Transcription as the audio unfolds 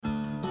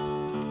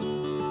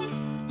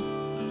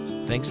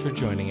Thanks for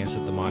joining us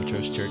at the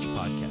Montrose Church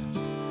Podcast.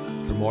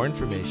 For more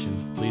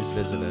information, please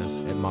visit us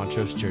at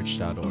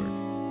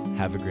montrosechurch.org.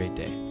 Have a great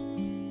day.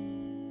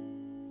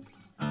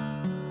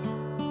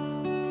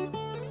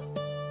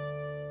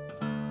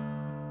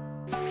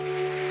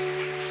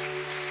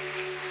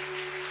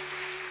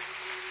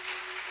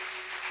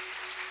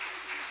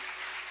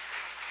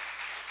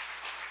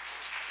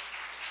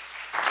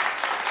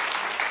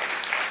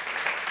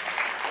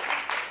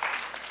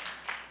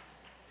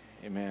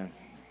 Amen.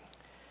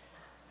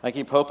 I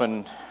keep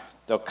hoping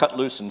they'll cut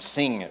loose and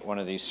sing at one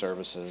of these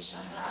services.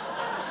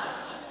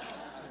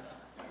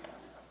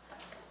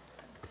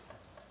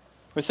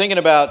 We're thinking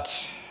about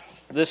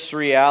this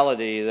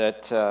reality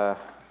that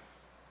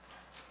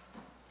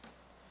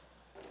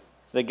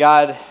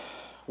God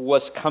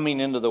was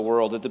coming into the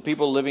world, that the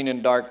people living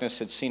in darkness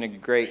had seen a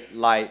great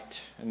light,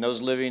 and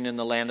those living in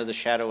the land of the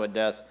shadow of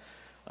death,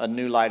 a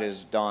new light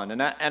has dawned.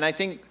 And I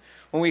think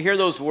when we hear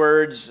those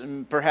words,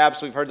 and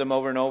perhaps we've heard them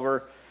over and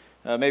over,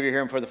 maybe you hear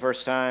them for the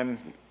first time,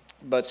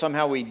 but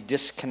somehow we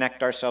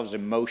disconnect ourselves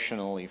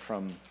emotionally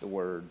from the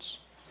words.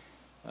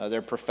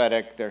 They're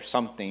prophetic, they're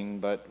something,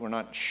 but we're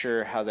not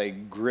sure how they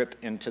grip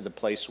into the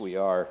place we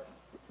are.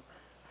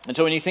 And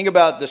so when you think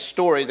about the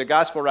story, the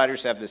gospel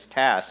writers have this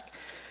task,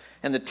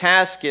 and the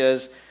task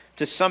is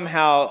to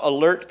somehow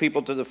alert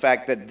people to the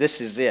fact that this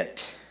is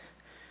it.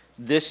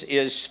 This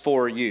is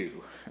for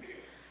you.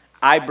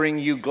 I bring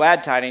you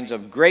glad tidings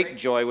of great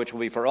joy, which will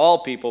be for all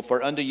people,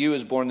 for unto you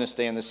is born this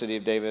day in the city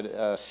of David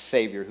a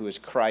Savior, who is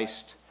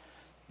Christ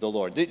the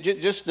Lord.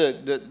 Just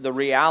the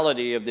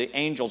reality of the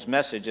angel's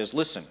message is,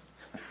 listen,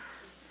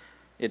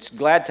 it's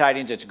glad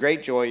tidings, it's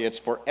great joy, it's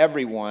for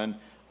everyone,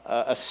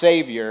 a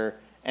Savior,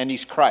 and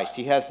He's Christ.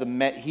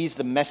 He's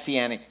the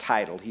messianic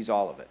title. He's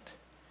all of it.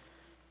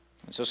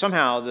 And so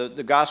somehow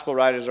the gospel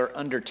writers are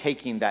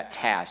undertaking that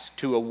task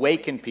to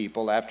awaken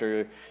people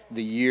after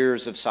the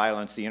years of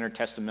silence, the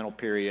intertestamental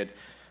period,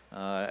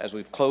 as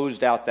we've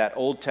closed out that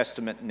Old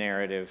Testament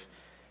narrative.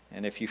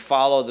 And if you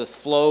follow the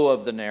flow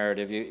of the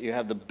narrative, you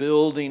have the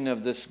building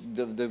of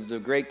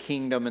the great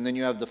kingdom, and then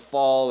you have the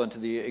fall into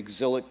the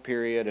exilic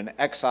period, and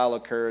exile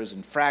occurs,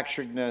 and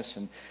fracturedness,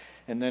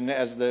 and then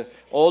as the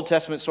Old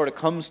Testament sort of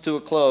comes to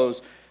a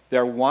close,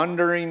 they're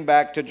wandering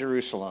back to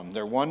Jerusalem.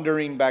 They're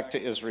wandering back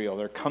to Israel.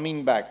 They're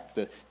coming back.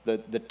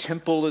 The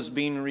temple is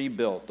being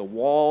rebuilt. The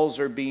walls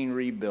are being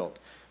rebuilt.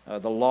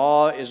 The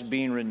law is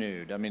being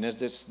renewed. I mean,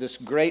 it's this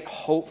great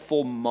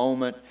hopeful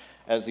moment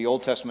as the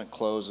Old Testament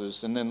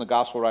closes. And then the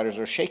gospel writers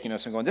are shaking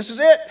us and going, this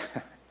is it.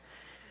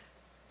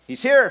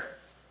 He's here.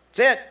 It's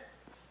it.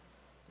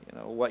 You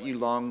know, what you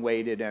long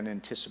waited and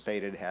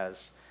anticipated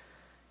has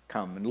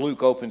come. And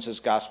Luke opens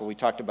his gospel. We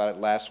talked about it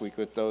last week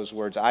with those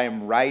words. I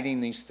am writing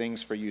these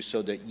things for you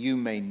so that you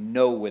may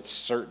know with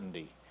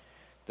certainty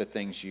the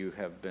things you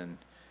have been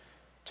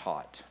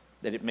taught,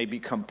 that it may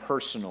become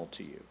personal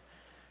to you,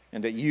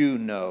 and that you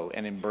know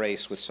and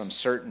embrace with some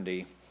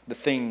certainty the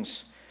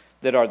things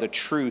that are the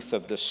truth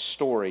of this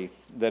story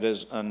that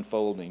is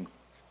unfolding.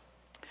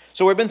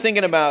 So we've been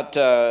thinking about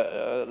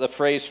the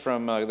phrase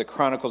from the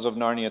Chronicles of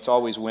Narnia, it's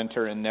always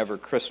winter and never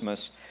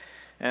Christmas.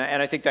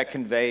 And I think that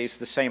conveys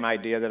the same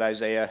idea that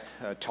Isaiah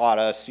taught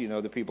us. You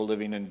know, the people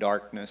living in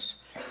darkness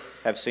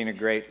have seen a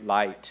great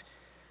light.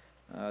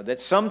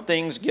 That some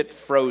things get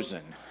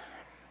frozen.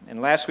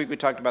 And last week we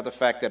talked about the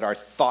fact that our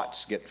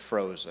thoughts get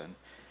frozen.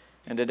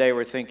 And today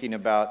we're thinking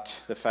about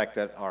the fact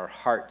that our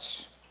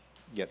hearts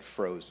get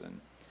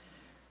frozen,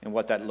 and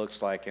what that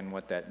looks like and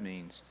what that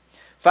means.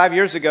 5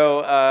 years ago,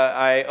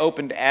 I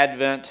opened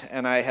Advent,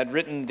 and I had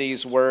written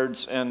these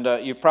words, and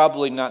you've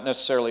probably not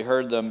necessarily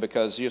heard them,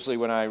 because usually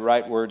when I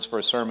write words for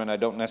a sermon, I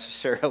don't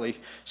necessarily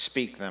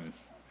speak them.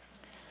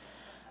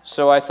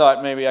 So I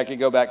thought maybe I could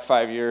go back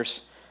 5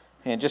 years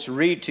and just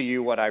read to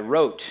you what I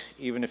wrote,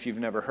 even if you've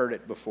never heard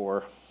it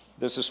before.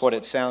 This is what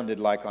it sounded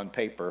like on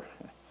paper.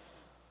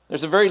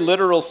 There's a very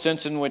literal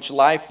sense in which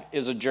life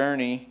is a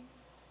journey.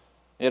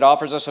 It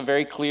offers us a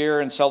very clear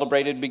and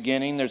celebrated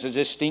beginning. There's a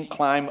distinct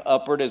climb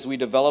upward as we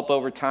develop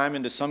over time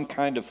into some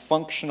kind of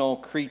functional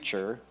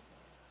creature.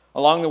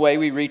 Along the way,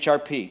 we reach our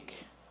peak.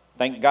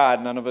 Thank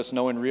God none of us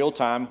know in real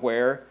time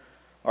where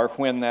or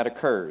when that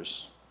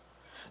occurs.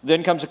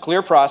 Then comes a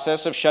clear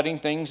process of shutting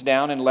things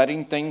down and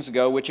letting things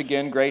go, which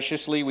again,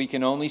 graciously, we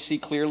can only see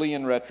clearly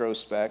in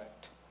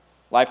retrospect.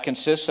 Life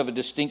consists of a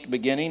distinct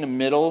beginning, a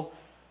middle,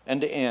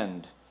 and an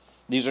end.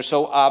 These are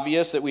so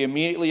obvious that we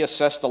immediately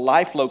assess the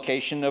life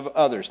location of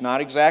others.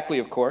 Not exactly,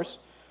 of course,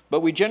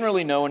 but we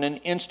generally know in an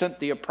instant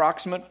the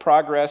approximate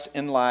progress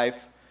in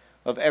life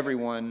of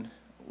everyone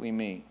we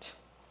meet.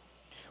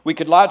 We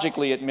could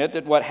logically admit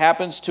that what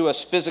happens to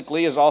us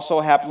physically is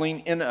also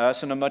happening in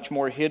us in a much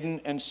more hidden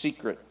and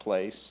secret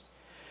place.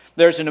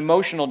 There's an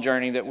emotional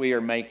journey that we are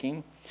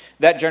making.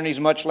 That journey is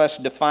much less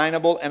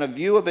definable, and a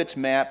view of its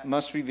map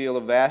must reveal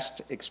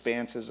vast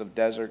expanses of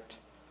desert,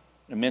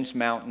 immense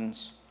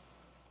mountains,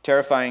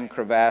 terrifying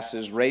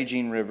crevasses,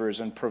 raging rivers,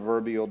 and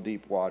proverbial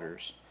deep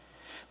waters.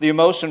 The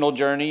emotional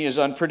journey is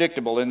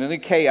unpredictable, and in the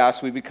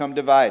chaos we become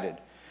divided.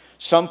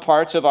 Some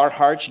parts of our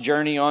hearts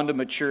journey on to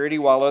maturity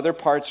while other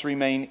parts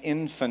remain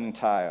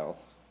infantile.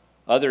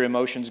 Other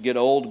emotions get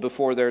old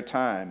before their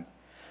time.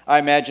 I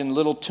imagine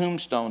little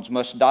tombstones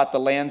must dot the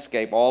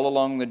landscape all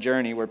along the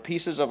journey where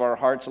pieces of our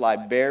hearts lie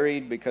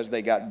buried because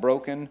they got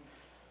broken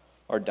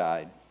or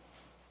died.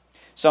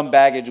 Some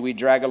baggage we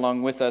drag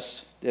along with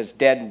us as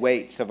dead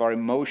weights of our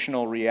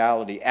emotional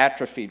reality,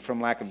 atrophied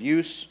from lack of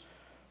use,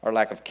 or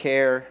lack of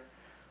care,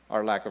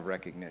 or lack of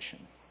recognition.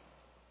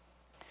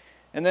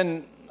 And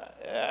then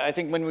I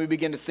think when we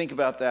begin to think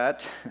about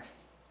that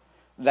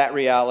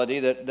reality,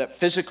 that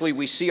physically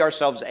we see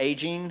ourselves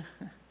aging,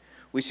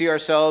 we see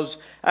ourselves,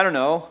 I don't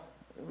know,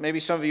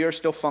 maybe some of you are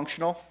still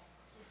functional.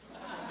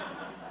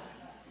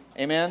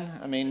 Amen?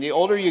 I mean, the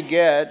older you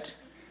get,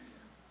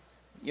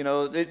 you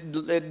know,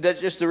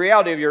 just the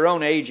reality of your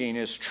own aging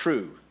is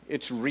true.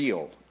 It's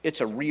real.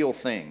 It's a real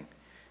thing.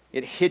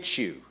 It hits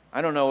you.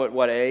 I don't know at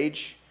what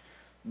age,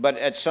 but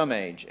at some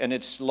age. And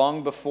it's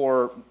long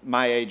before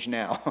my age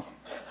now.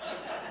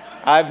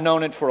 I've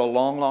known it for a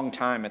long, long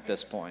time at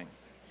this point.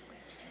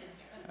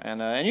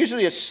 And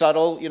usually it's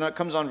subtle. You know, it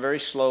comes on very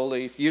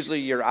slowly. Usually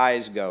your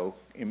eyes go,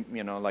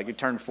 you know, like you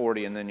turn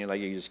 40 and then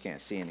you just can't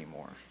see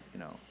anymore,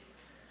 you know.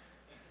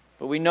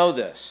 But we know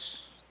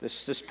this.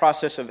 This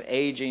process of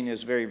aging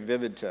is very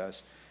vivid to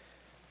us.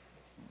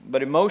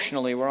 But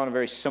emotionally, we're on a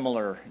very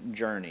similar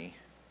journey.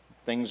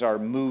 Things are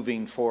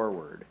moving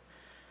forward.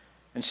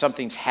 And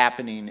something's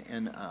happening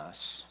in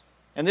us.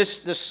 And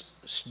this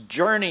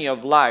journey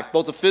of life,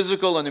 both the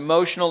physical and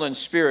emotional and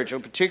spiritual,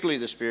 particularly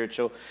the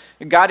spiritual,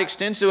 God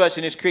extends to us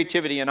in His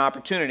creativity and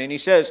opportunity. And He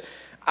says,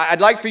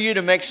 I'd like for you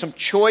to make some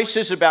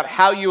choices about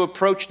how you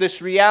approach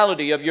this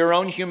reality of your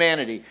own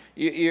humanity.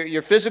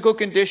 Your physical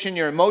condition,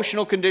 your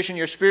emotional condition,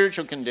 your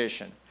spiritual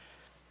condition.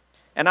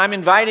 And I'm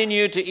inviting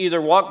you to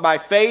either walk by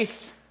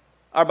faith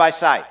or by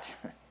sight.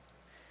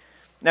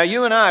 Now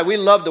you and I, we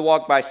love to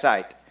walk by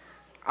sight.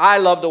 I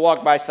love to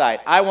walk by sight.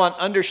 I want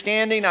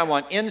understanding. I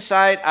want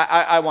insight.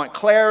 I want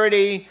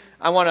clarity.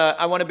 I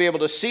want to be able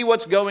to see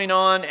what's going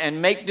on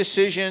and make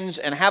decisions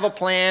and have a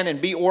plan and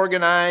be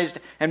organized.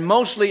 And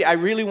mostly, I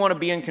really want to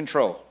be in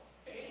control.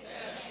 Amen.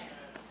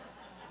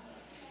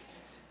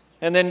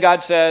 And then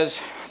God says,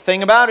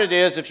 thing about it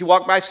is, if you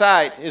walk by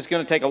sight, it's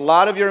going to take a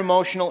lot of your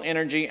emotional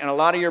energy and a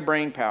lot of your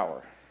brain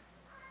power.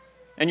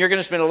 And you're going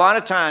to spend a lot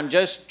of time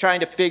just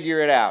trying to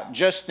figure it out,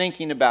 just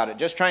thinking about it,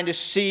 just trying to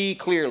see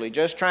clearly,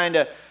 just trying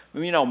to,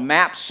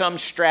 map some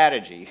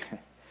strategy.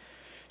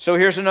 So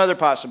here's another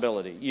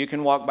possibility. You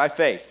can walk by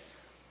faith.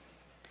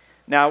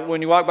 Now,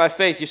 when you walk by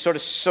faith, you sort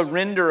of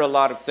surrender a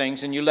lot of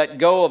things and you let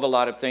go of a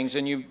lot of things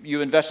and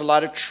you invest a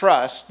lot of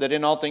trust that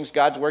in all things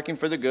God's working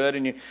for the good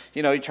and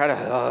you try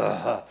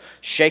to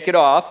shake it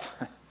off.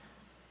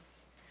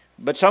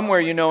 But somewhere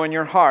you know in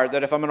your heart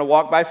that if I'm going to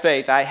walk by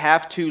faith, I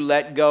have to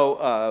let go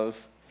of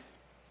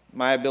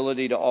my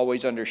ability to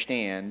always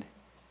understand,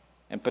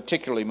 and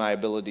particularly my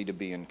ability to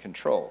be in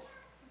control.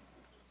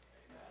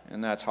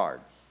 And that's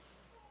hard.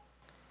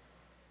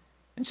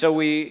 And so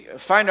we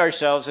find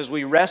ourselves, as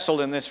we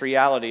wrestle in this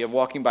reality of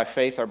walking by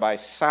faith or by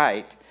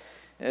sight,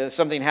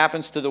 something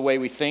happens to the way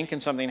we think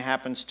and something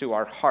happens to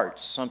our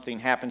hearts. Something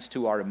happens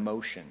to our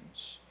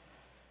emotions.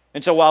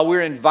 And so while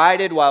we're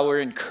invited, while we're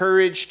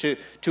encouraged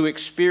to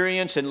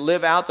experience and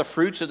live out the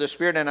fruits of the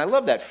Spirit, and I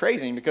love that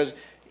phrasing because,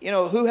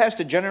 who has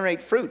to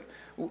generate fruit?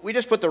 We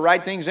just put the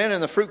right things in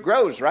and the fruit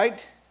grows,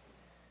 right?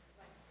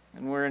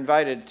 And we're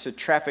invited to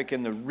traffic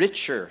in the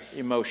richer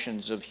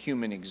emotions of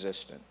human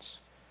existence.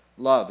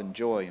 Love and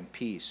joy and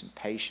peace and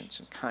patience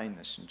and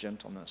kindness and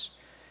gentleness.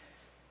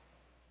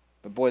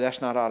 But boy,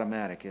 that's not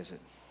automatic, is it?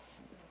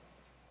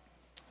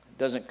 It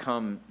doesn't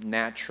come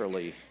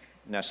naturally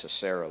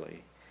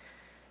necessarily.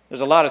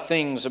 There's a lot of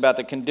things about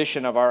the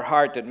condition of our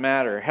heart that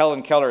matter.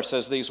 Helen Keller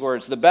says these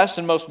words, "The best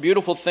and most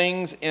beautiful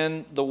things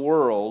in the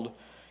world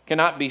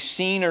cannot be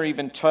seen or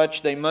even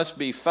touched. They must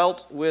be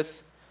felt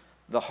with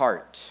the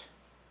heart."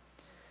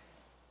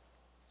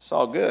 It's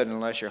all good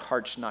unless your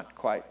heart's not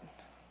quite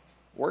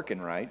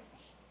working right.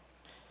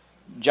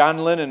 John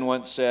Lennon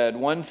once said,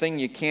 "One thing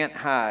you can't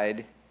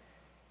hide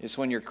is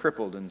when you're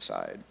crippled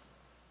inside."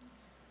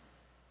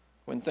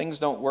 When things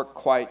don't work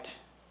quite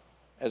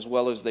as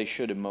well as they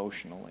should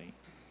emotionally.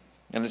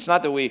 And it's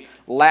not that we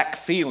lack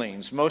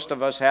feelings. Most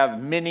of us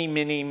have many,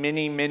 many,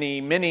 many,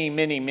 many, many,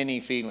 many, many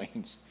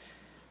feelings.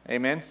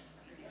 Amen?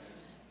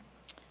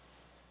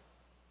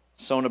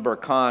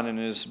 Sonneberg Khan, in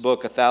his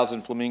book,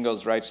 1,000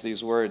 Flamingos, writes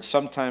these words,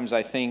 "Sometimes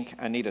I think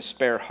I need a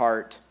spare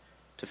heart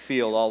to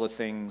feel all the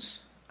things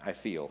I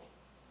feel."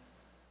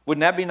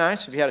 Wouldn't that be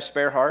nice if you had a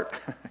spare heart?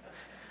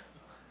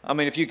 I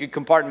mean, if you could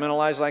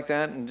compartmentalize like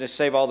that and just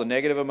save all the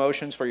negative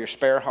emotions for your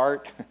spare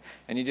heart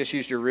and you just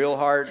used your real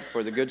heart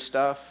for the good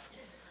stuff,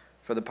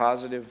 for the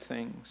positive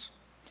things.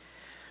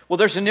 Well,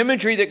 there's an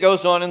imagery that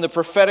goes on in the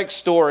prophetic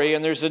story,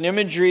 and there's an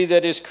imagery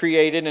that is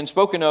created and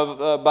spoken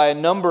of by a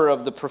number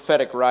of the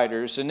prophetic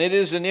writers, and it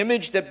is an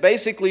image that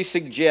basically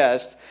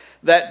suggests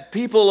that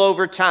people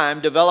over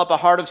time develop a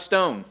heart of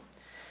stone,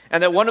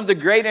 and that one of the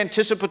great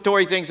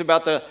anticipatory things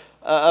about the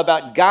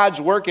about God's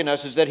work in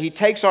us is that he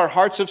takes our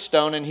hearts of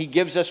stone and he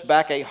gives us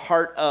back a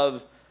heart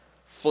of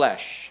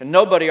flesh. And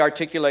nobody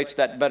articulates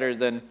that better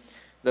than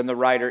the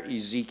writer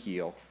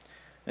Ezekiel.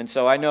 And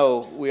so I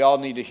know we all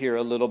need to hear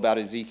a little about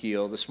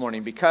Ezekiel this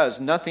morning because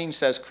nothing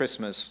says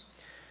Christmas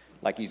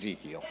like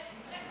Ezekiel.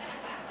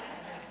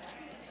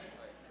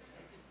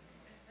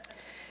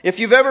 If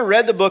you've ever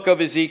read the book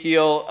of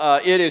Ezekiel,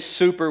 it is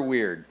super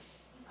weird.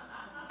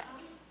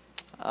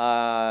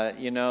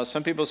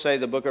 Some people say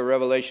the book of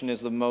Revelation is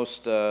the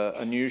most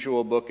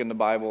unusual book in the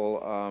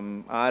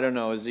Bible. I don't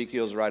know,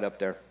 Ezekiel's right up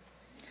there.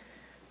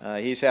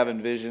 He's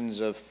having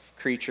visions of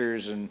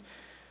creatures and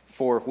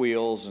four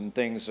wheels and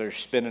things that are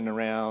spinning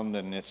around,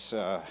 and it's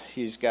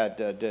he's got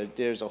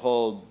there's a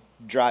whole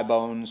dry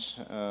bones,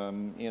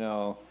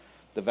 the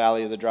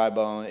valley of the dry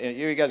bone.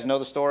 You guys know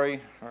the story,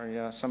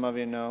 or some of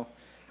you know?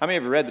 How many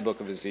of you read the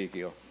book of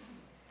Ezekiel?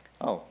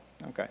 Oh,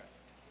 okay.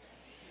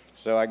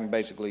 So I can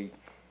basically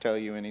tell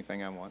you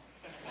anything I want.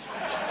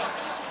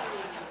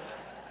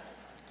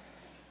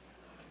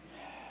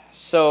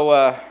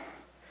 So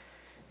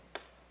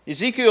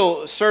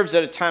Ezekiel serves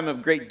at a time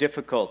of great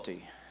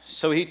difficulty.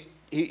 So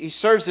he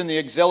serves in the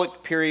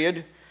exilic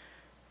period,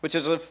 which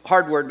is a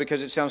hard word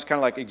because it sounds kind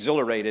of like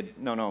exhilarated.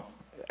 No,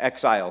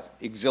 exile,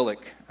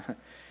 exilic.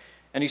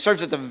 And he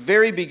serves at the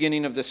very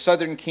beginning of the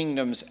southern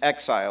kingdom's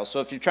exile. So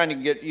if you're trying to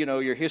get,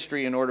 your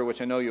history in order,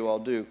 which I know you all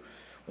do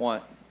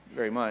want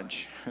very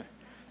much,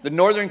 the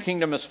northern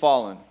kingdom has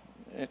fallen.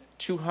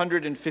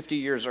 250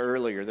 years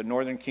earlier, the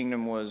northern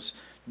kingdom was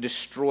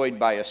destroyed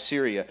by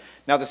Assyria.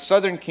 Now the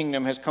southern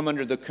kingdom has come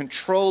under the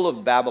control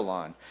of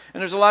Babylon. And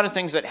there's a lot of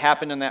things that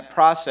happen in that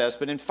process,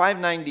 but in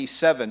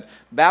 597,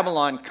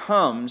 Babylon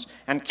comes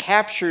and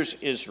captures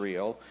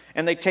Israel,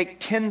 and they take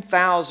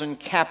 10,000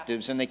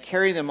 captives and they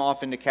carry them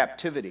off into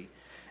captivity.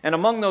 And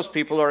among those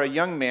people are a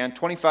young man,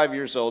 25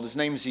 years old. His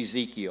name is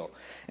Ezekiel.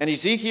 And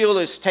Ezekiel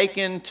is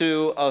taken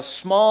to a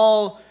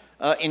small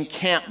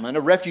encampment,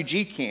 a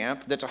refugee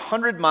camp that's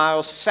 100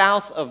 miles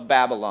south of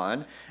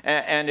Babylon,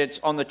 and it's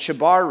on the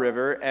Chebar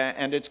River,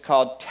 and it's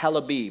called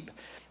Tel Aviv.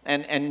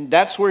 And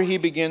that's where he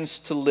begins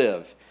to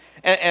live.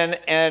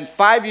 And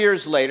 5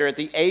 years later, at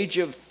the age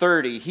of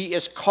 30, he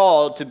is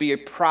called to be a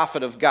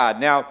prophet of God.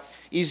 Now,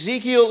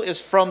 Ezekiel is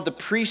from the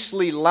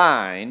priestly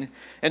line,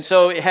 and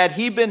so had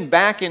he been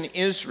back in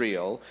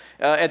Israel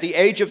at the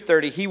age of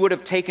 30, he would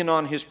have taken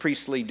on his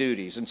priestly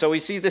duties. And so we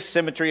see this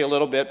symmetry a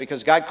little bit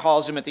because God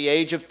calls him at the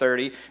age of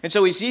 30. And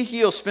so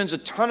Ezekiel spends a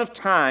ton of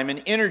time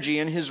and energy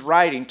in his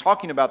writing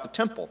talking about the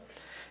temple.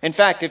 In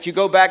fact, if you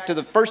go back to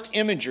the first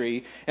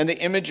imagery and the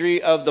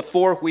imagery of the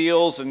four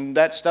wheels and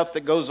that stuff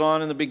that goes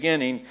on in the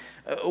beginning,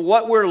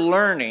 what we're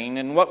learning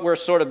and what we're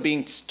sort of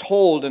being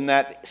told in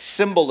that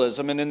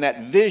symbolism and in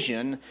that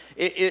vision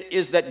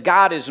is that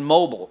God is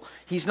mobile.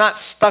 He's not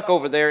stuck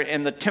over there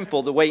in the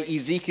temple the way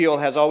Ezekiel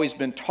has always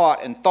been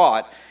taught and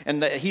thought,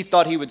 and that he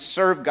thought he would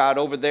serve God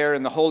over there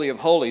in the Holy of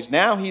Holies.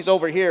 Now he's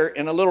over here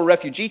in a little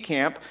refugee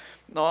camp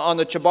on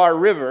the Chebar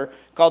River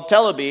called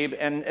Tel Aviv,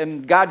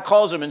 and God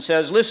calls him and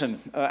says, listen,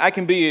 I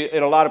can be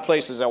in a lot of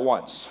places at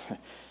once.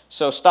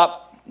 So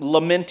stop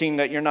lamenting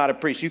that you're not a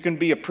priest. You can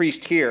be a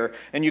priest here,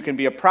 and you can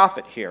be a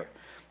prophet here.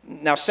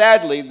 Now,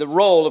 sadly, the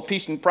role of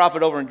priest and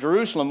prophet over in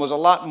Jerusalem was a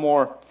lot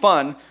more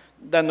fun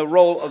than the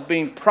role of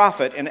being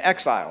prophet in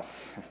exile.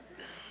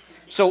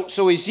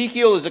 So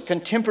Ezekiel is a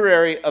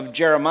contemporary of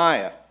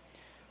Jeremiah.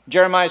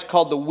 Jeremiah is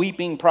called the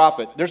weeping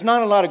prophet. There's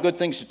not a lot of good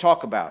things to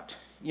talk about.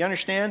 You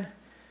understand?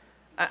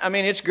 I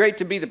mean, it's great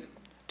to be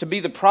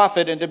the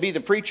prophet and to be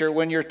the preacher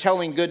when you're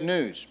telling good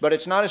news, but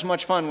it's not as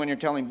much fun when you're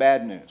telling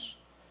bad news.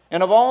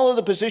 And of all of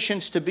the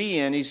positions to be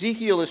in,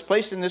 Ezekiel is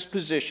placed in this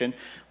position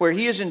where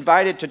he is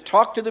invited to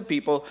talk to the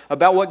people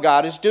about what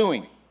God is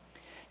doing.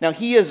 Now,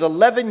 he is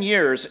 11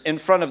 years in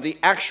front of the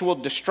actual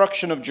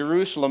destruction of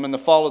Jerusalem and the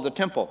fall of the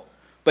temple.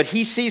 But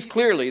he sees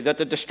clearly that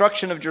the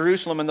destruction of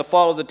Jerusalem and the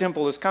fall of the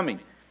temple is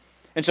coming.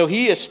 And so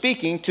he is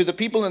speaking to the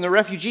people in the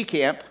refugee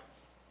camp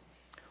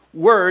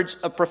words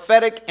of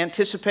prophetic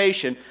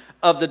anticipation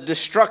of the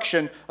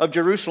destruction of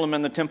Jerusalem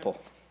and the temple.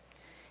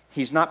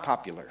 He's not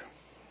popular.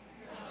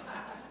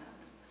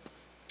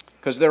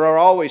 Because there are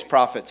always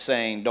prophets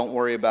saying, don't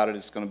worry about it,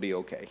 it's going to be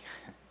okay.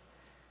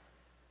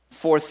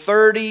 For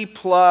 30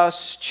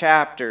 plus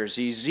chapters,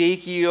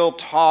 Ezekiel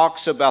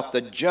talks about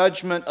the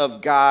judgment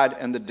of God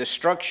and the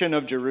destruction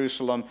of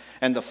Jerusalem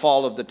and the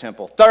fall of the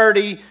temple.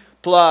 30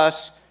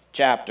 plus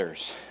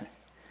chapters.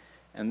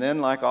 And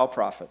then, like all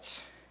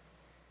prophets,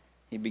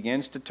 he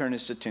begins to turn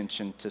his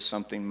attention to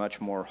something much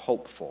more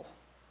hopeful.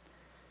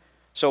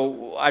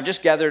 So I've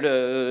just gathered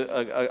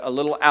a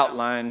little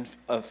outline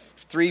of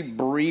 3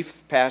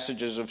 brief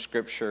passages of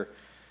Scripture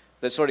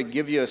that sort of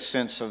give you a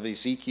sense of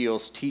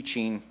Ezekiel's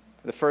teaching.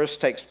 The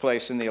first takes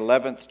place in the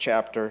 11th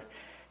chapter,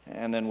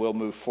 and then we'll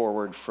move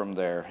forward from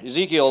there.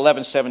 Ezekiel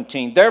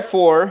 11:17.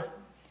 Therefore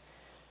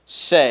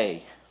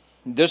say,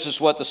 this is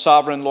what the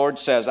sovereign Lord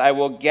says, I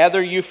will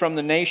gather you from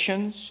the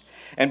nations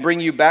and bring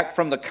you back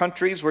from the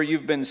countries where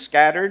you've been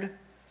scattered.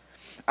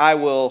 I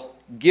will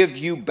give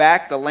you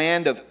back the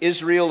land of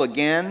Israel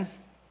again.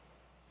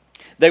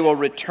 They will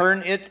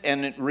return it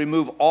and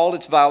remove all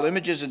its vile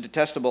images and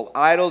detestable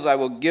idols. I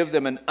will give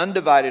them an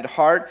undivided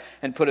heart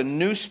and put a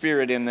new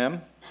spirit in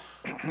them.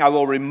 I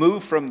will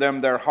remove from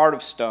them their heart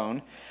of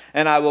stone,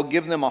 and I will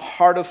give them a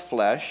heart of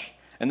flesh.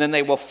 And then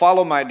they will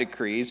follow my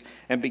decrees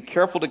and be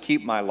careful to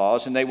keep my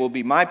laws, and they will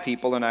be my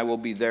people, and I will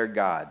be their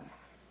God.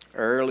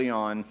 Early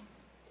on,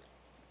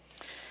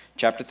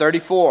 chapter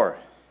 34.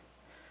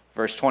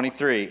 Verse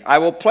 23, I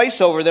will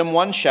place over them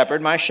one shepherd,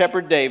 my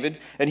shepherd David,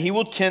 and he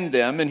will tend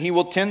them,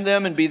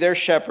 and be their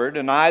shepherd,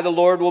 and I, the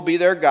Lord, will be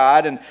their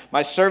God, and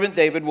my servant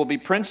David will be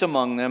prince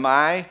among them.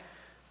 I,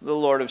 the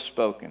Lord, have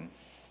spoken.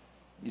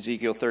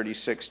 Ezekiel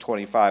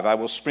 36:25, I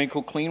will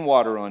sprinkle clean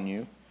water on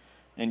you,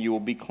 and you will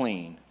be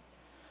clean.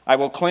 I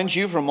will cleanse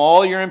you from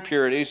all your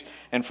impurities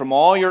and from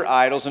all your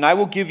idols, and I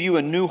will give you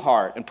a new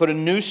heart and put a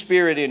new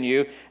spirit in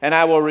you, and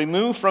I will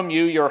remove from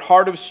you your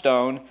heart of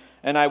stone,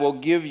 and I will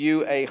give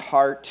you a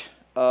heart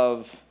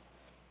of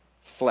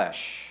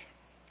flesh.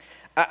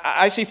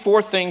 I see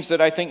four things that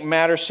I think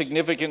matter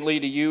significantly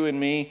to you and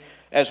me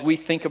as we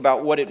think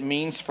about what it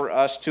means for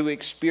us to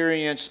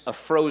experience a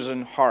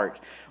frozen heart,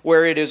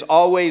 where it is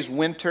always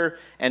winter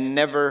and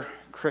never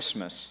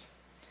Christmas,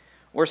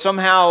 where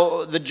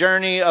somehow the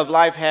journey of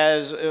life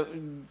has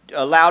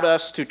allowed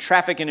us to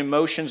traffic in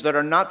emotions that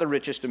are not the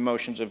richest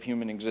emotions of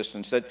human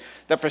existence,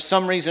 that for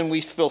some reason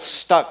we feel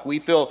stuck, we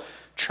feel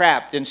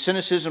trapped in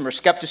cynicism or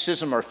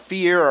skepticism or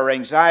fear or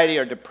anxiety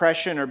or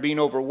depression or being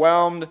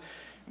overwhelmed,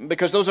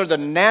 because those are the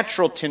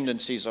natural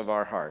tendencies of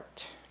our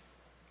heart.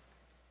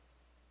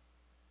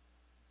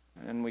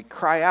 And we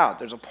cry out,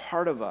 there's a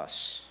part of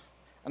us.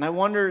 And I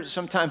wonder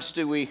sometimes,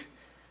 do we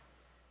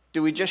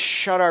just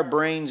shut our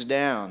brains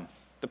down?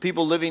 The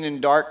people living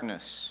in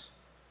darkness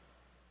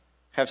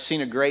have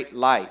seen a great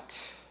light.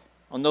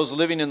 On those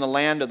living in the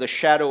land of the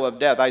shadow of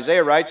death,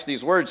 Isaiah writes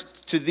these words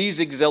to these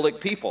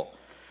exilic people.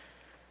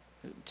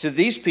 To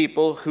these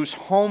people whose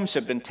homes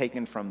have been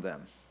taken from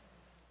them,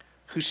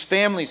 whose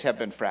families have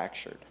been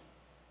fractured,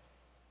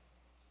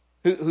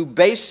 who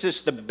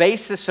the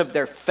basis of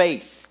their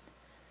faith.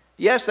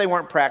 Yes, they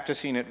weren't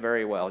practicing it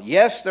very well.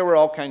 Yes, there were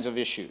all kinds of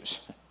issues.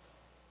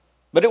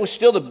 But it was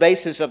still the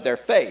basis of their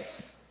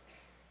faith.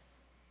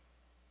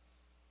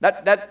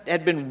 That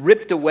had been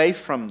ripped away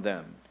from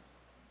them.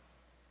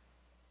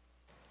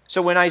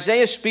 So when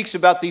Isaiah speaks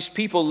about these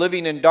people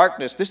living in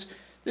darkness,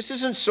 this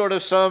isn't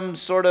some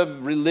sort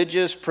of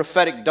religious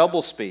prophetic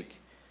doublespeak.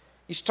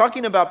 He's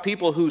talking about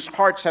people whose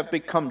hearts have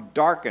become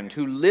darkened,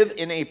 who live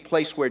in a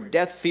place where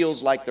death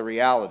feels like the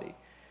reality,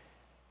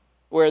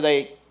 where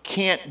they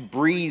can't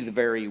breathe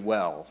very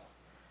well,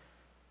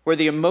 where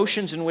the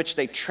emotions in which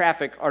they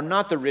traffic are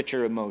not the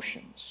richer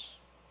emotions,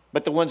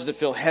 but the ones that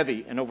feel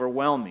heavy and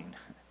overwhelming.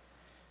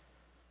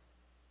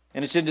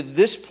 And it's into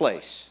this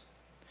place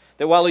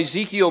that while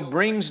Ezekiel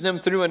brings them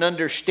through an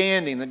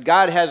understanding that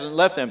God hasn't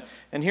left them,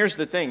 and here's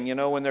the thing,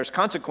 when there's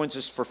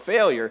consequences for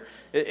failure,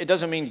 it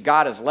doesn't mean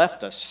God has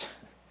left us.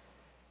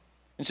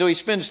 And so he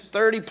spends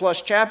 30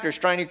 plus chapters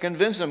trying to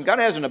convince them God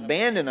hasn't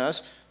abandoned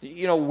us.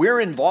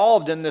 We're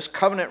involved in this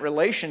covenant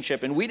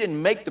relationship, and we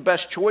didn't make the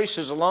best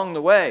choices along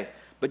the way,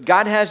 but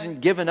God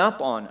hasn't given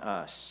up on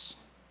us.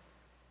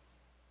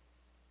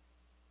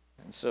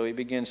 And so he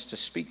begins to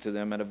speak to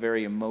them at a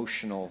very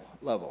emotional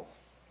level.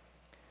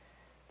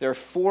 There are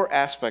four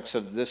aspects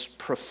of this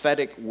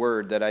prophetic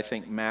word that I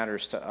think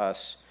matters to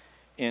us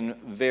in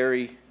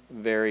very,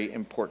 very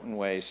important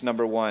ways.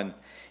 Number one,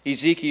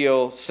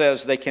 Ezekiel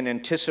says they can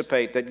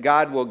anticipate that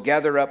God will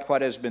gather up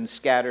what has been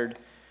scattered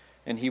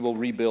and he will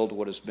rebuild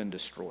what has been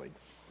destroyed.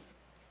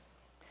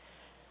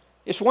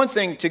 It's one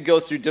thing to go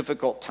through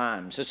difficult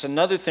times. It's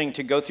another thing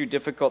to go through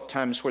difficult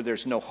times where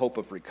there's no hope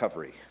of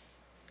recovery.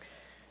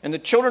 And the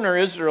children of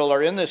Israel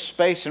are in this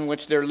space in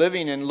which they're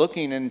living and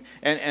looking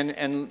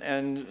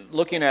and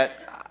looking at,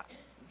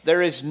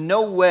 there is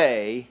no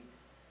way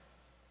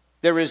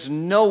that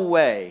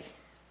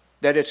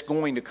it's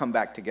going to come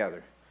back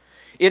together.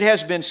 It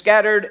has been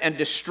scattered and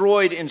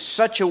destroyed in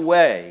such a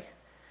way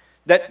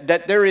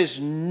that there is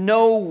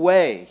no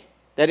way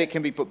that it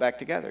can be put back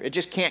together. It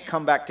just can't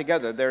come back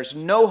together. There's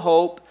no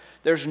hope.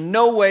 There's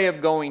no way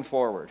of going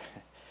forward.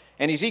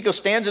 And Ezekiel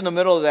stands in the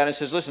middle of that and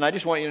says, listen, I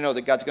just want you to know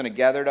that God's going to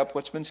gather up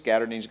what's been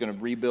scattered and he's going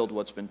to rebuild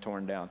what's been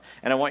torn down.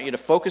 And I want you to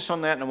focus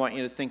on that and I want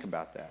you to think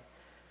about that.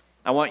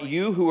 I want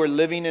you who are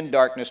living in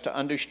darkness to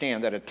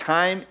understand that a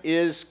time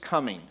is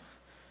coming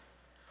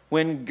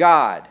when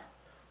God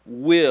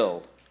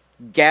will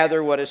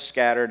gather what is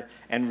scattered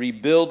and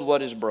rebuild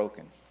what is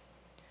broken.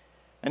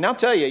 And I'll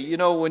tell you,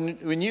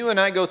 when you and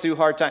I go through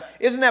hard times,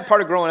 isn't that part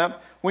of growing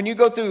up? When you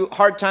go through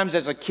hard times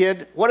as a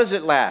kid, what does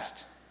it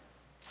last?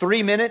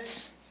 3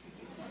 minutes?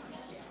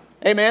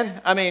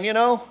 Amen? I mean,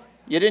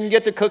 you didn't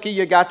get the cookie,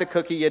 you got the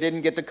cookie. You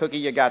didn't get the cookie,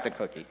 you got the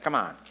cookie. Come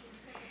on.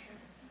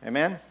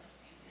 Amen?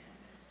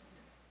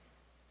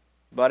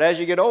 But as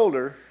you get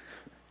older,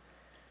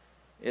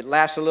 it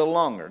lasts a little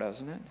longer,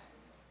 doesn't it?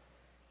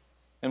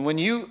 And when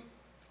you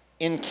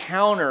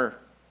encounter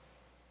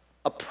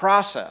a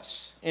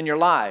process in your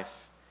life,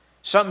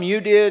 something you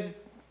did,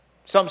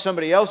 something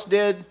somebody else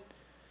did,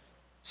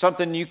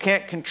 something you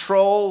can't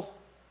control,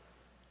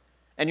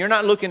 and you're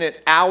not looking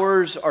at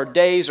hours or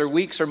days or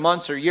weeks or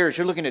months or years,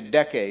 you're looking at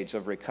decades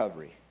of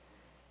recovery.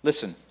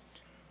 Listen,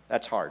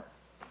 that's hard.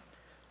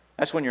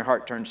 That's when your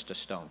heart turns to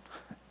stone.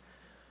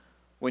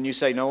 When you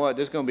say, you know what,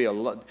 this is going to be a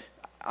lot.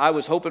 I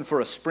was hoping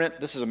for a sprint,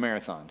 this is a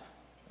marathon.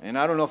 And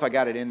I don't know if I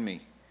got it in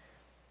me.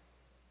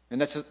 And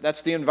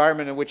that's the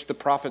environment in which the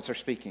prophets are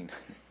speaking.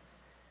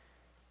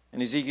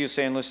 And Ezekiel's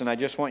saying, listen, I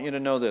just want you to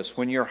know this.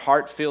 When your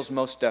heart feels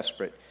most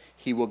desperate,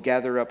 He will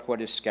gather up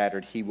what is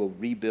scattered. He will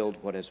rebuild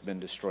what has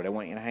been destroyed. I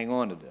want you to hang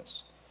on to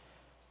this.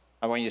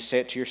 I want you to say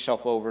it to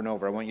yourself over and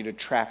over. I want you to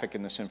traffic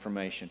in this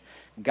information.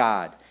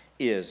 God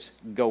is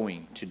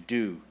going to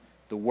do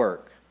the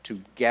work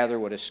to gather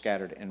what is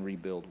scattered and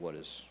rebuild what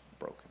is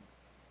broken.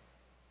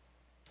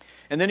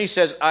 And then he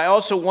says, I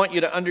also want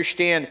you to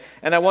understand,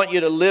 and I want you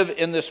to live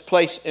in this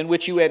place in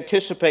which you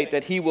anticipate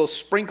that He will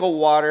sprinkle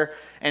water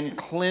and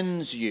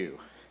cleanse you.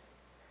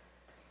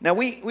 Now,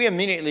 we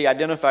immediately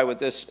identify with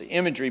this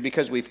imagery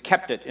because we've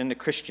kept it in the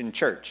Christian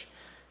church.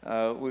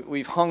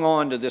 We've hung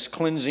on to this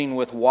cleansing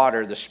with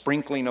water, the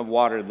sprinkling of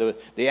water,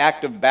 the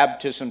act of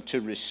baptism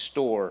to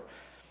restore.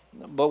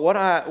 But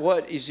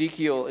what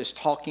Ezekiel is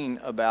talking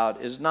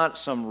about is not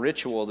some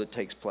ritual that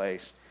takes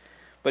place,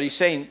 but he's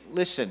saying,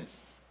 listen,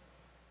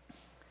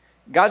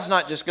 God's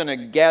not just going to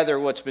gather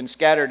what's been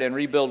scattered and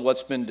rebuild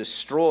what's been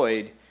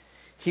destroyed.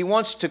 He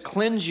wants to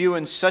cleanse you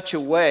in such a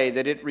way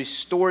that it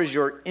restores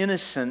your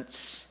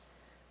innocence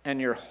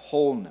and your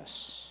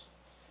wholeness.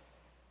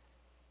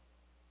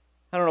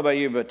 I don't know about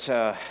you,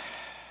 but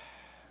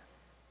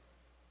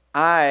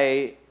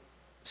I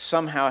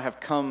somehow have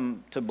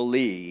come to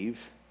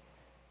believe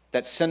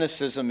that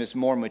cynicism is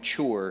more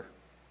mature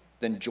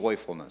than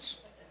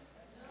joyfulness.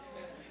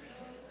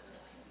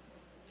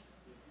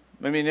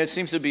 I mean, it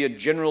seems to be a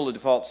general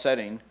default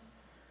setting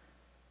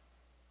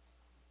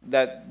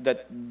that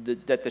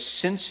the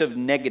sense of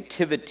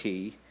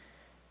negativity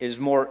is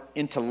more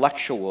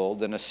intellectual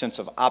than a sense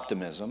of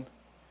optimism.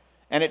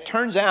 And it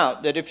turns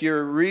out that if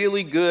you're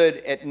really good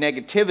at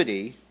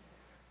negativity,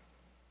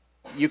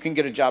 you can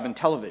get a job in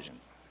television.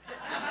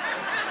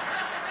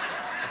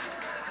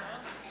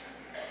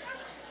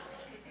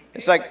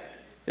 It's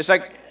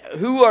like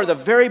who are the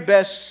very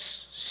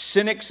best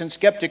cynics and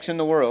skeptics in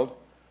the world?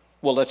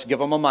 Well, let's give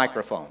them a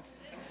microphone.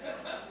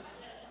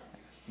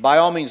 By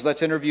all means,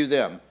 let's interview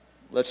them.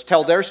 Let's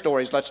tell their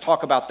stories. Let's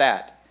talk about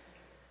that.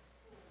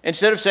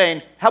 Instead of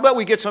saying, how about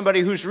we get somebody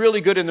who's really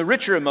good in the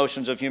richer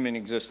emotions of human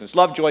existence?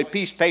 Love, joy,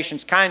 peace,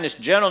 patience, kindness,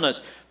 gentleness,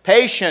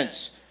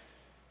 patience,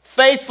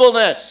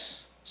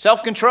 faithfulness,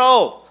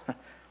 self-control.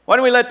 Why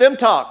don't we let them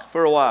talk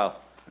for a while?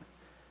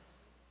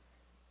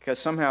 Because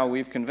somehow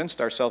we've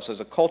convinced ourselves as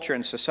a culture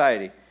and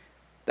society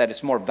that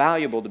it's more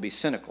valuable to be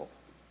cynical.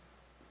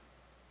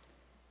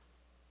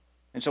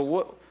 And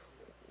so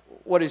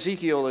what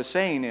Ezekiel is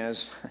saying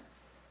is,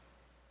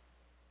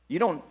 you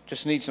don't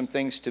just need some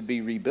things to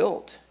be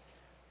rebuilt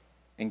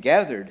and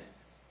gathered.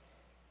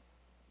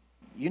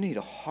 You need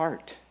a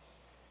heart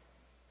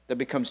that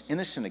becomes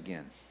innocent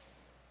again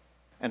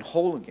and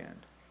whole again.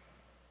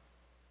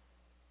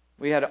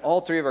 We had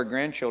all three of our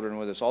grandchildren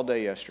with us all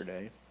day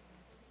yesterday.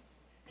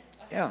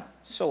 Yeah,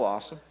 so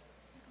awesome.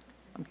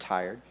 I'm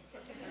tired.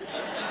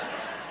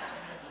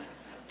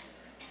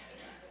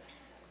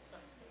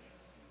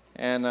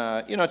 And,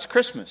 it's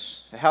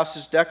Christmas. The house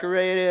is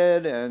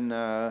decorated,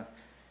 and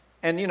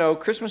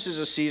Christmas is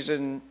a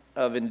season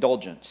of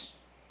indulgence.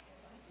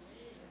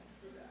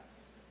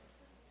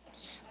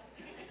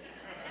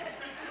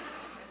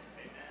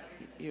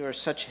 You are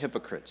such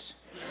hypocrites.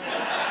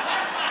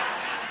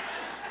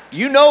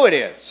 You know it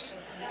is.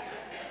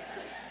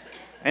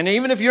 And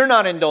even if you're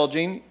not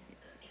indulging,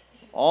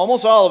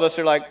 almost all of us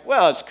are like,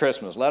 well, it's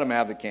Christmas. Let them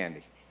have the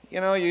candy.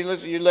 You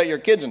let your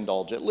kids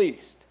indulge at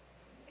least.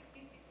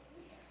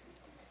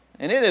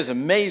 And it is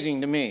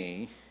amazing to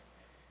me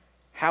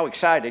how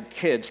excited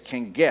kids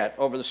can get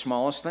over the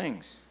smallest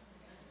things.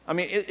 I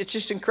mean, it's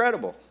just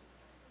incredible.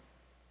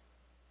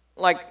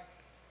 Like,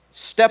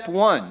 step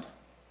one,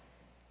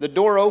 the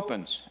door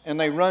opens and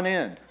they run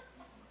in.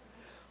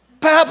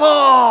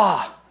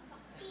 Papa!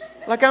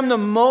 Like I'm the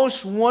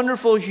most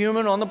wonderful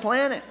human on the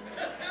planet.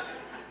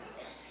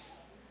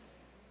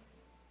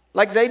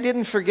 Like they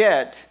didn't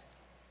forget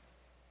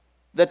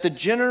that the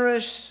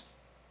generous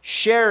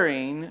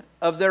sharing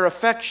of their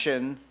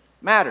affection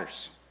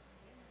matters.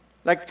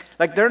 Like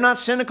they're not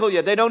cynical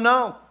yet. They don't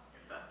know.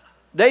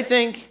 They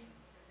think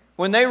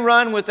when they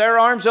run with their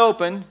arms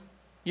open,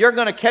 you're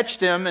going to catch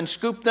them and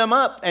scoop them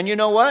up. And you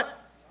know what?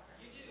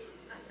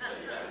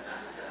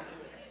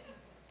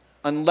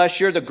 Unless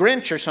you're the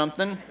Grinch or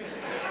something.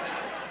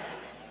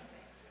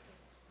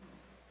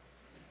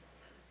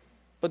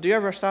 But do you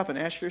ever stop and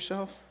ask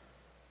yourself,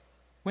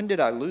 when did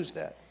I lose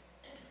that?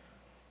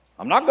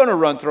 I'm not going to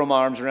run throw my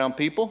arms around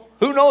people.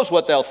 Who knows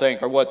what they'll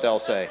think or what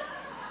they'll say?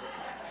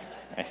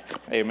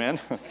 Amen.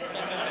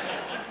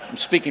 I'm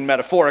speaking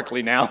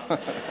metaphorically now.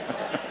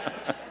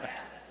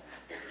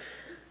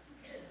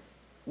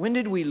 When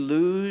did we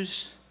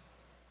lose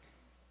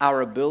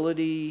our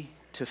ability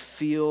to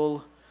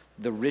feel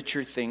the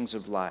richer things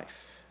of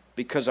life.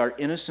 Because our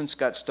innocence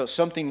got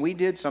something we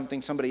did,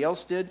 something somebody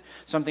else did,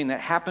 something that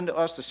happened to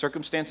us, the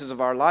circumstances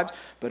of our lives,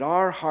 but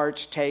our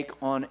hearts take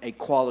on a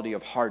quality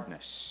of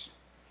hardness.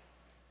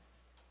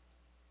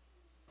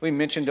 We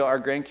mentioned to our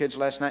grandkids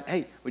last night,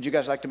 hey, would you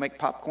guys like to make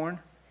popcorn?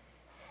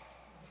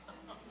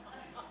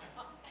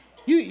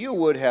 You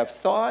would have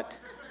thought,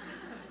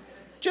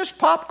 just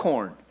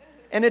popcorn,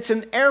 and it's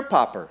an air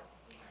popper.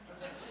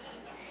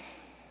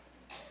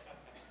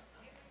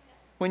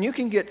 When you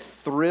can get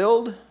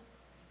thrilled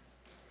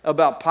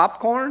about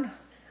popcorn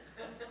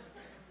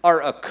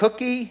or a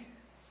cookie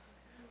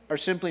or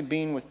simply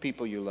being with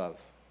people you love,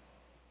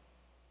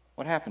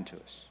 what happened to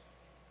us?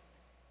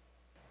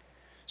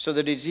 So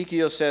that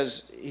Ezekiel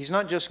says he's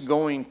not just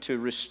going to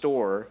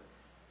restore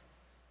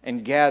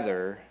and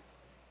gather,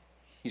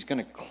 he's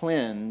going to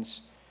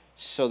cleanse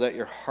so that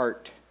your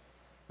heart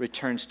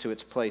returns to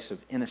its place of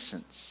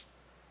innocence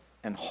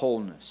and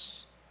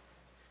wholeness.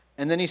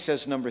 And then he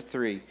says, number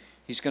 3,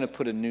 he's going to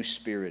put a new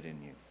spirit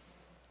in you.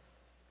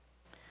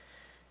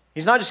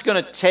 He's not just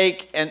going to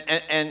take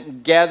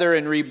and gather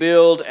and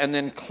rebuild and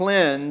then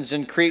cleanse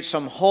and create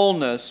some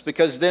wholeness,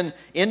 because then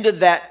into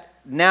that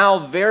now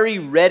very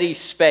ready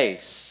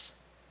space,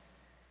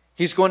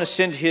 he's going to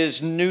send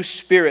his new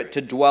spirit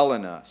to dwell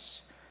in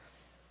us.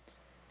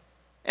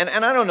 And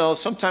I don't know,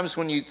 sometimes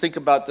when you think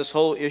about this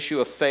whole issue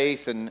of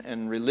faith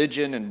and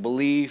religion and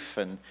belief,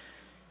 and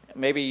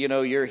maybe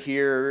you're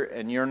here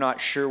and you're not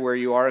sure where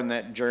you are in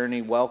that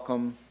journey,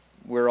 welcome.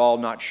 We're all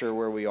not sure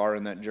where we are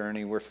in that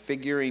journey. We're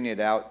figuring it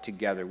out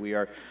together. We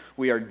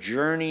are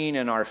journeying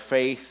in our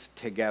faith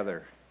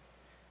together.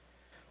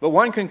 But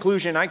one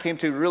conclusion I came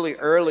to really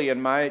early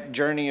in my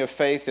journey of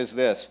faith is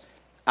this: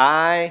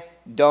 I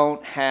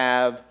don't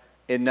have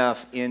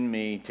enough in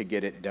me to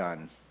get it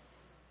done.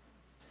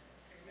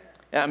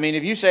 I mean,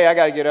 if you say I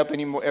got to get up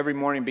every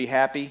morning and be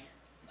happy,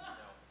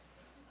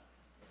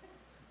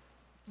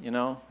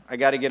 I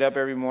got to get up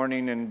every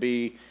morning and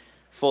be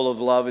full of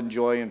love and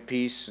joy and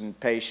peace and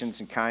patience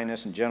and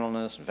kindness and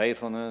gentleness and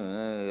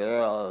faithfulness.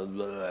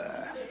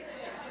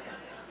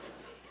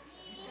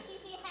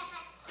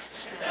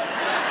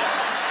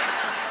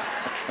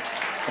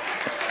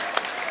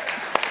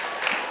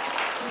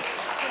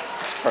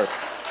 It's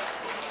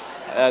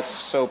perfect. That's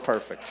so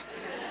perfect.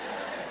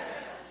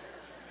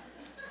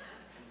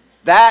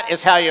 That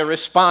is how you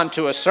respond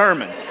to a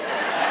sermon.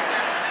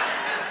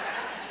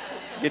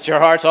 Get your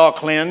hearts all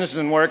cleansed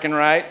and working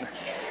right.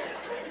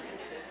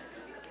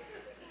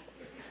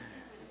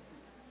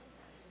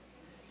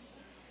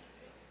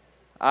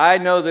 I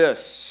know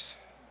this.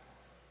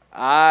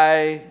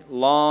 I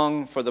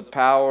long for the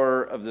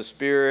power of the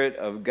Spirit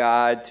of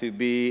God to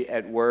be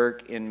at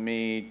work in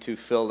me to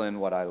fill in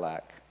what I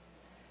lack.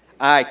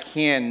 I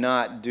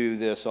cannot do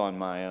this on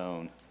my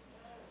own.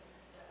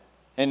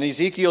 And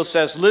Ezekiel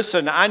says,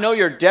 listen, I know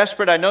you're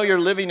desperate. I know you're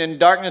living in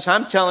darkness.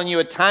 I'm telling you,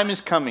 a time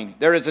is coming.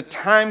 There is a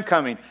time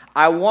coming.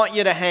 I want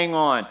you to hang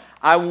on.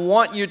 I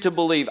want you to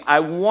believe.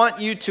 I want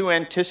you to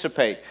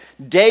anticipate.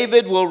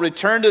 David will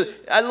return to...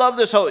 I love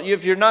this whole...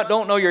 If you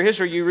don't know your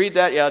history, you read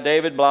that. Yeah,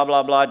 David, blah,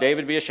 blah, blah.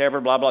 David be a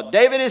shepherd, blah, blah.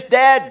 David is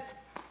dead.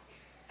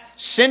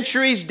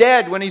 Centuries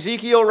dead when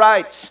Ezekiel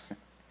writes.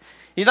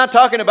 He's not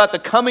talking about the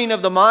coming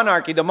of the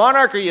monarchy. The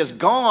monarchy is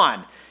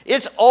gone.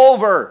 It's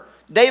over.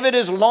 David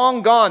is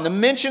long gone. The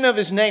mention of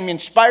his name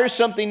inspires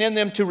something in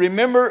them to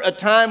remember a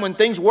time when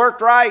things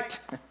worked right.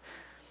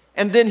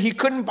 And then he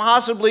couldn't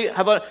possibly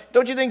have a...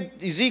 Don't you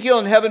think Ezekiel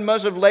in heaven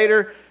must have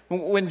later,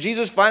 when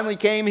Jesus finally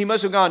came, he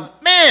must have gone,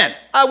 man,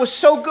 I was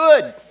so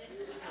good.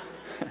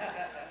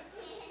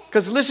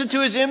 Because listen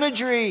to his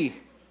imagery.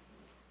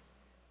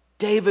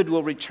 David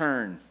will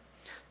return.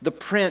 The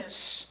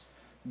prince,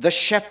 the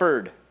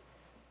shepherd.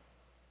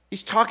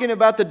 He's talking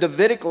about the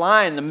Davidic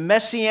line, the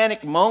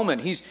messianic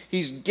moment.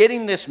 He's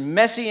getting this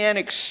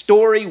messianic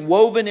story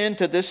woven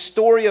into this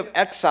story of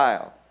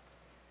exile.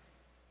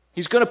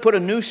 He's going to put a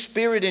new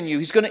spirit in you.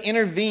 He's going to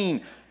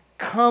intervene.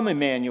 Come,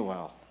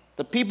 Emmanuel.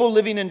 The people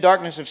living in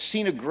darkness have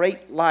seen a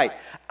great light.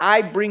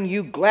 I bring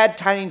you glad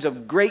tidings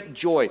of great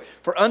joy.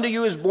 For unto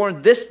you is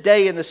born this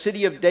day in the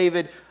city of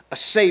David a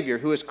Savior,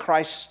 who is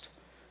Christ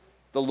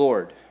the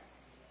Lord.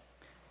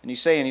 And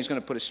he's saying he's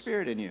going to put a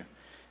spirit in you.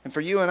 And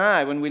for you and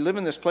I, when we live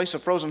in this place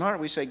of frozen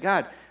heart, we say,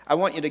 God, I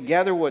want you to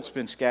gather what's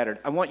been scattered.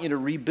 I want you to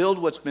rebuild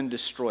what's been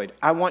destroyed.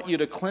 I want you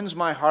to cleanse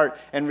my heart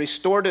and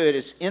restore to it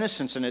its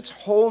innocence and its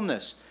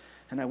wholeness.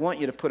 And I want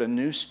you to put a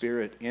new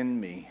spirit in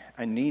me.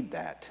 I need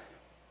that.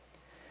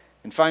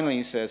 And finally,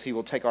 he says, he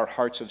will take our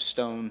hearts of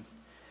stone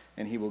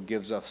and he will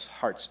give us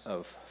hearts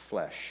of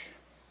flesh.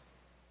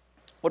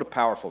 What a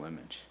powerful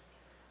image.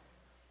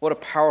 What a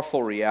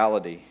powerful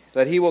reality.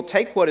 That he will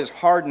take what is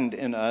hardened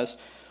in us,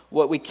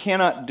 what we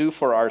cannot do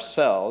for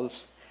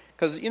ourselves.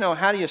 Because,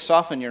 how do you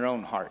soften your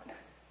own heart?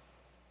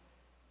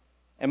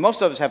 And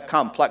most of us have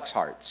complex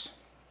hearts.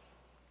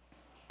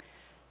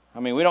 I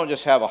mean, we don't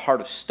just have a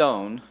heart of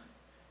stone.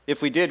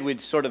 If we did,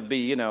 we'd sort of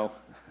be,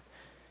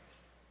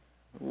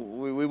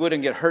 we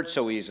wouldn't get hurt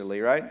so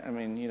easily, right? I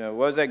mean, what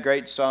was that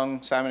great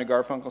song Simon and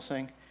Garfunkel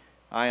sing?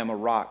 I am a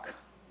rock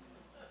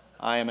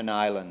I am an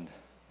island,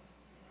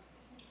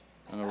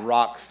 and a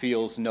rock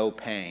feels no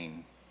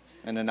pain,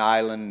 and an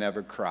island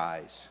never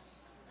cries.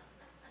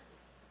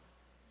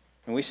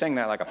 And we sang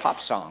that like a pop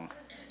song.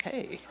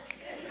 Hey.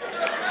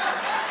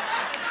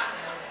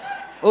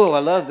 Oh, I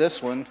love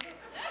this one.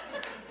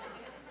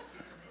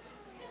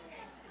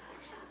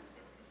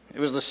 It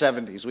was the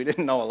 70s. We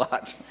didn't know a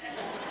lot.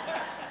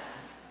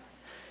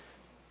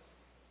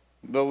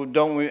 But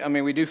don't we? I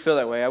mean, we do feel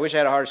that way. I wish I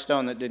had a heart of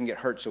stone that didn't get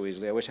hurt so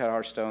easily. I wish I had a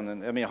heart of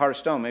stone. A heart of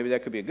stone, maybe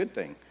that could be a good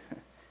thing.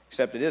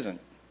 Except it isn't.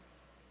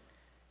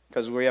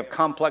 Because we have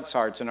complex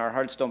hearts, and our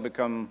hearts don't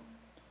become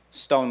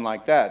stone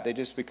like that. They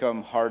just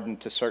become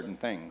hardened to certain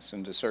things,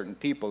 and to certain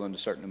people, and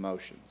to certain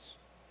emotions.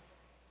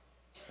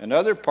 And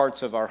other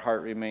parts of our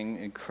heart remain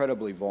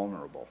incredibly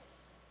vulnerable.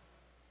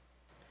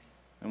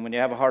 And when you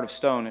have a heart of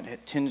stone,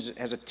 it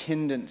has a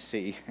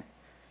tendency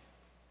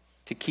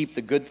to keep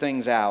the good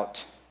things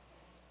out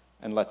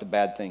and let the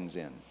bad things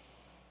in.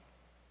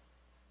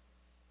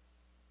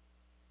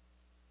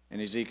 And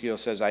Ezekiel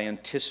says, I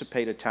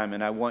anticipate a time,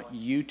 and I want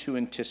you to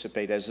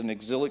anticipate as an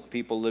exilic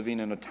people living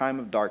in a time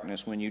of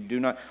darkness when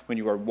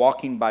you are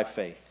walking by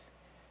faith,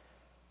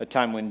 a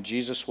time when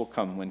Jesus will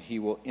come, when he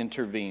will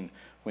intervene,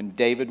 when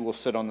David will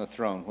sit on the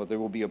throne, where there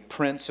will be a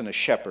prince and a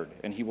shepherd,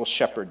 and he will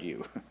shepherd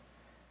you.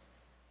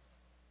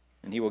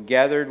 And he will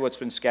gather what's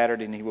been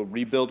scattered, and he will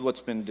rebuild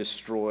what's been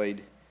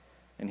destroyed,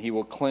 and he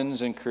will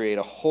cleanse and create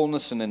a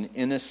wholeness and an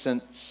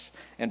innocence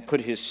and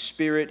put his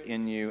spirit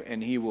in you,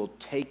 and he will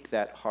take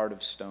that heart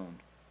of stone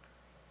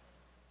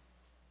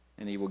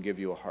and he will give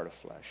you a heart of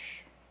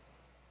flesh.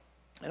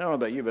 I don't know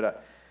about you,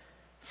 but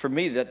for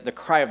me, that the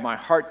cry of my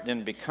heart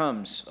then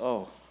becomes,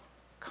 oh,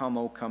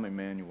 come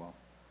Emmanuel.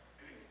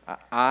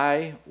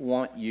 I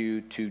want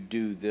you to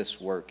do this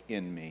work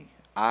in me.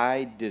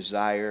 I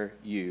desire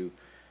you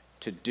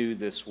to do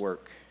this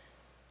work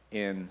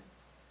in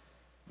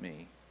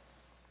me.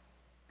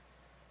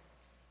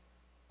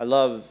 I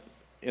love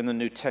in the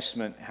New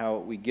Testament how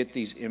we get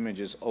these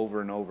images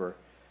over and over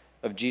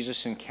of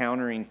Jesus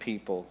encountering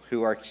people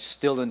who are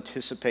still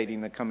anticipating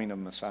the coming of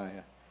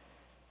Messiah.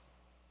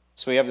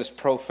 So we have this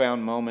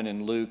profound moment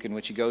in Luke in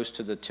which he goes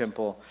to the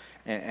temple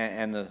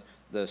and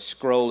the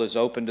scroll is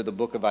open to the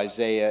book of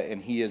Isaiah,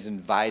 and he is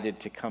invited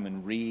to come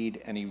and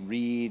read, and he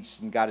reads,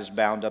 and God has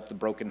bound up the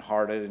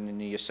brokenhearted, and then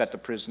he has set the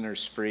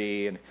prisoners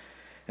free, and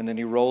then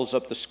he rolls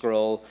up the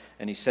scroll,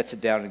 and he sets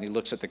it down, and he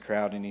looks at the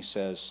crowd, and he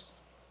says,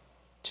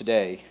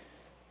 today,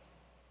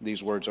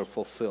 these words are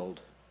fulfilled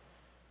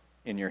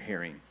in your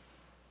hearing.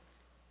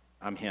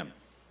 I'm him.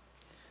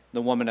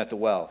 The woman at the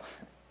well.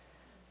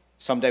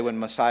 Someday when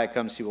Messiah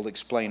comes, he will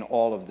explain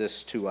all of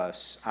this to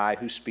us. I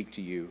who speak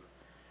to you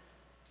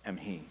am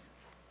he.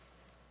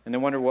 And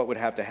then wonder what would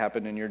have to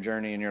happen in your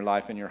journey, in your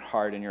life, in your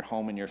heart, in your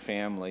home, in your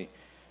family,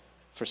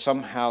 for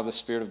somehow the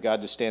Spirit of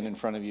God to stand in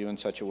front of you in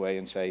such a way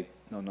and say,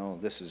 no,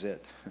 this is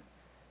it.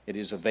 It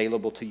is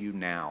available to you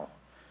now.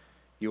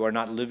 You are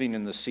not living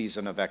in the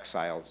season of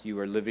exile. You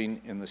are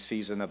living in the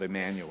season of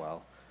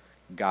Emmanuel,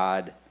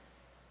 God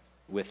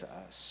with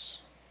us.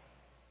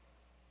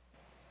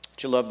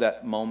 Don't you love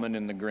that moment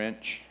in The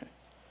Grinch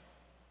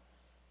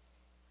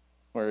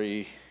where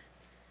he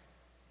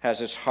has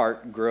his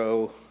heart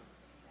grow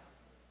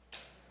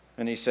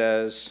and he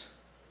says,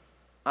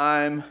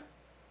 I'm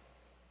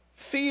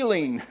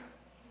feeling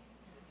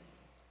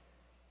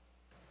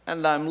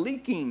and I'm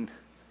leaking.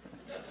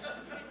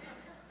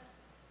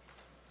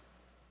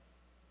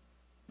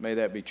 May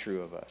that be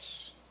true of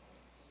us.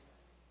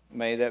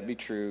 May that be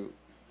true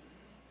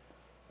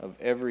of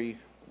every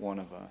one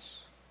of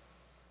us.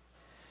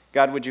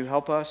 God, would you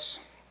help us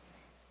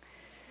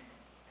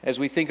as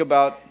we think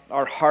about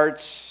our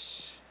hearts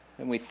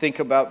and we think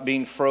about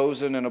being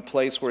frozen in a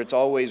place where it's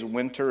always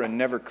winter and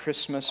never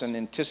Christmas, and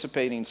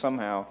anticipating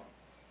somehow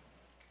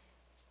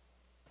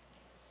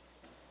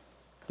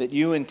that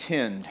you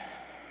intend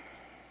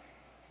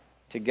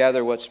to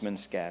gather what's been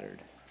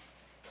scattered,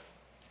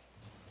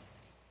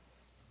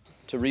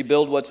 to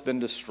rebuild what's been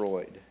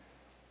destroyed.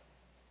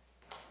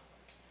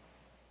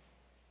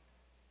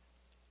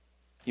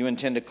 You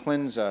intend to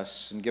cleanse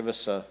us and give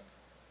us a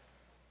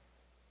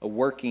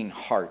working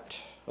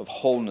heart of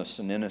wholeness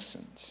and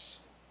innocence.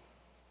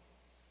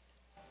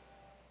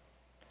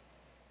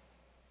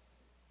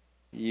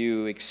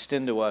 You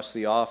extend to us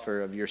the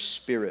offer of your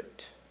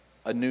Spirit,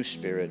 a new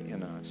spirit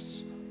in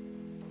us.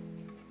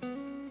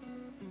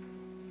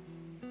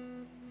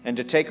 And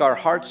to take our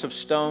hearts of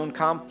stone,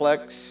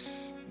 complex,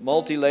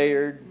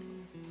 multi-layered,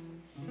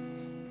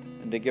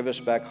 and to give us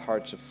back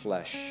hearts of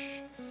flesh,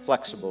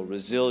 flexible,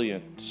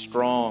 resilient,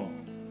 strong.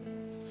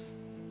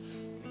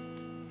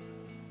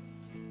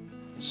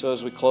 So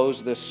as we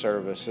close this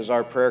service, as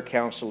our prayer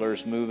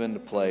counselors move into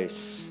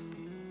place,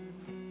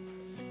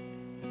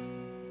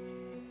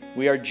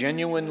 we are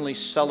genuinely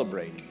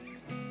celebrating.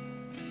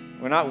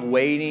 We're not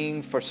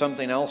waiting for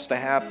something else to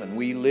happen.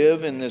 We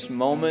live in this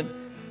moment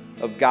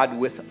of God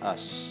with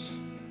us.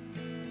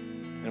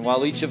 And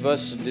while each of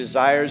us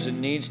desires and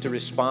needs to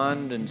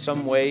respond in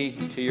some way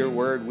to your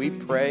word, we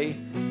pray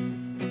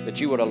that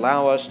you would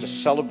allow us to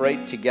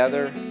celebrate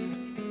together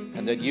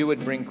and that you would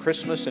bring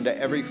Christmas into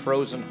every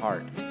frozen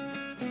heart.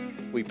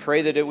 We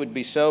pray that it would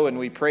be so, and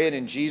we pray it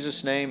in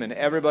Jesus' name, and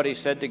everybody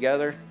said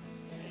together,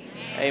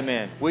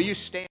 Amen. Will you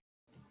stand?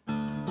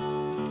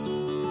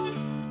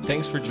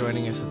 Thanks for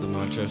joining us at the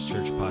Montrose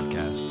Church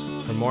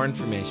Podcast. For more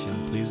information,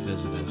 please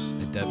visit us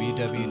at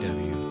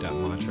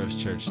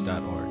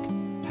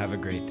www.montrosechurch.org. Have a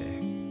great day.